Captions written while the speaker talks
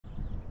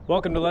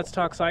Welcome to Let's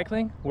Talk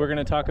Cycling. We're going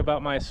to talk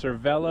about my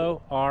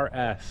Cervelo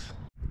RS.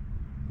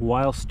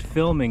 Whilst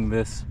filming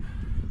this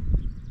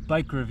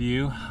bike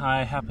review,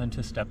 I happened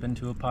to step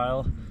into a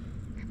pile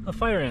of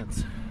fire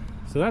ants.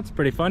 So that's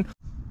pretty fun.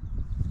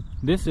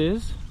 This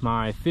is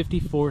my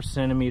 54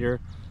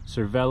 centimeter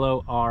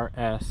Cervelo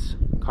RS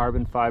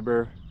carbon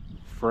fiber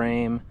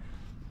frame,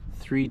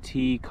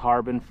 3T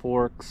carbon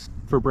forks.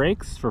 For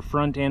brakes, for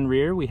front and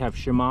rear, we have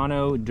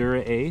Shimano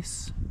Dura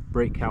Ace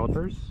brake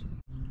calipers.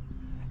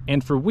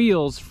 And for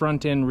wheels,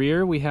 front and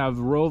rear, we have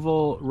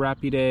Roval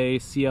Rapide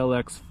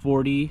CLX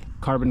 40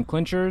 carbon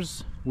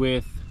clinchers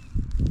with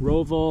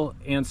Roval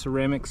and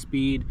ceramic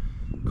speed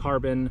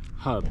carbon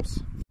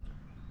hubs.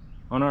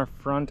 On our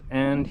front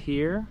end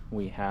here,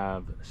 we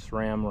have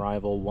Sram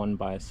Rival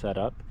 1x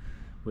setup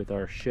with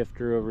our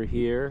shifter over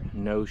here,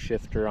 no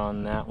shifter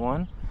on that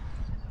one.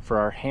 For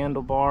our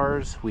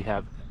handlebars, we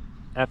have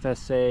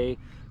FSA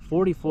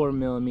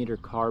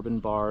 44mm carbon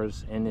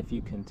bars, and if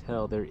you can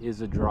tell, there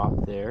is a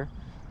drop there,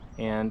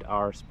 and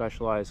our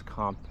specialized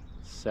comp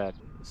set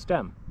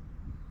stem.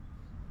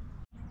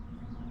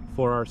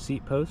 For our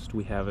seat post,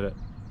 we have a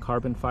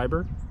carbon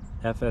fiber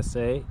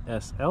FSA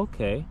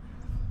SLK,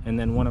 and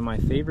then one of my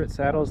favorite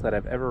saddles that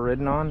I've ever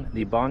ridden on,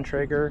 the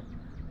Bontrager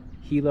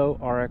Hilo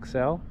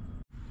RXL.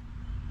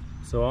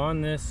 So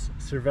on this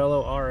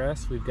Cervelo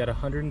RS, we've got a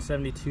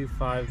 172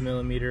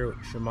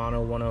 5mm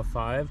Shimano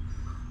 105,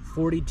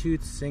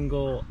 40-tooth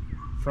single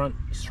front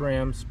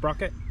SRAM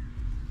sprocket,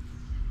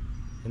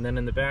 and then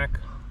in the back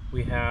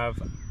we have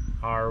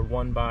our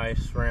 1x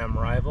Sram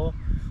Rival,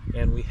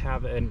 and we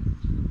have a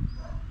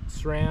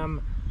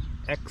SRAM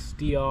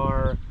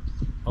XDR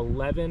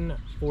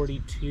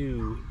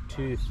 1142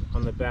 tooth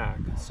on the back,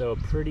 so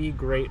pretty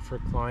great for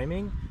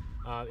climbing.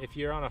 If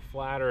you're on a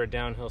flat or a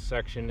downhill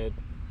section, it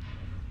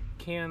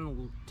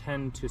can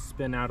tend to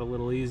spin out a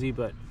little easy,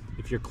 but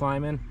if you're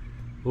climbing,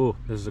 ooh,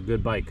 this is a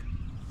good bike.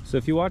 So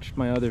if you watched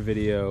my other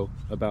video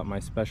about my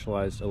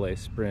Specialized LA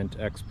Sprint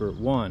Expert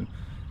 1,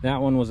 that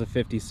one was a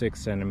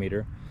 56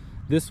 centimeter.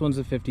 This one's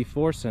a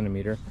 54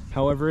 centimeter.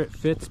 However, it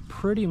fits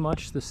pretty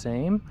much the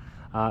same,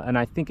 and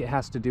I think it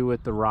has to do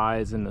with the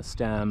rise in the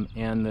stem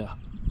and the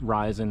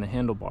rise in the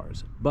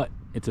handlebars. But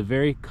it's a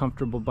very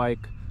comfortable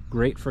bike,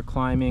 great for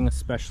climbing,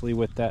 especially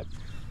with that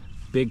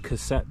big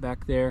cassette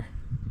back there.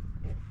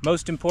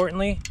 Most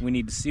importantly, we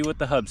need to see what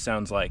the hub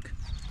sounds like.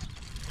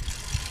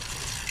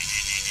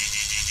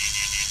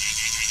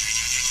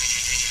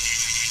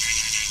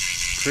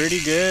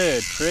 Pretty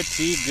good,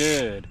 pretty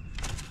good.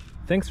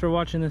 Thanks for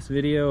watching this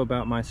video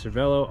about my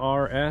Cervelo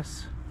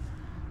RS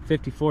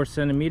 54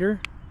 centimeter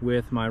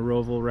with my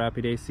Roval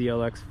Rapide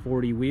CLX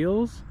 40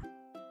 wheels.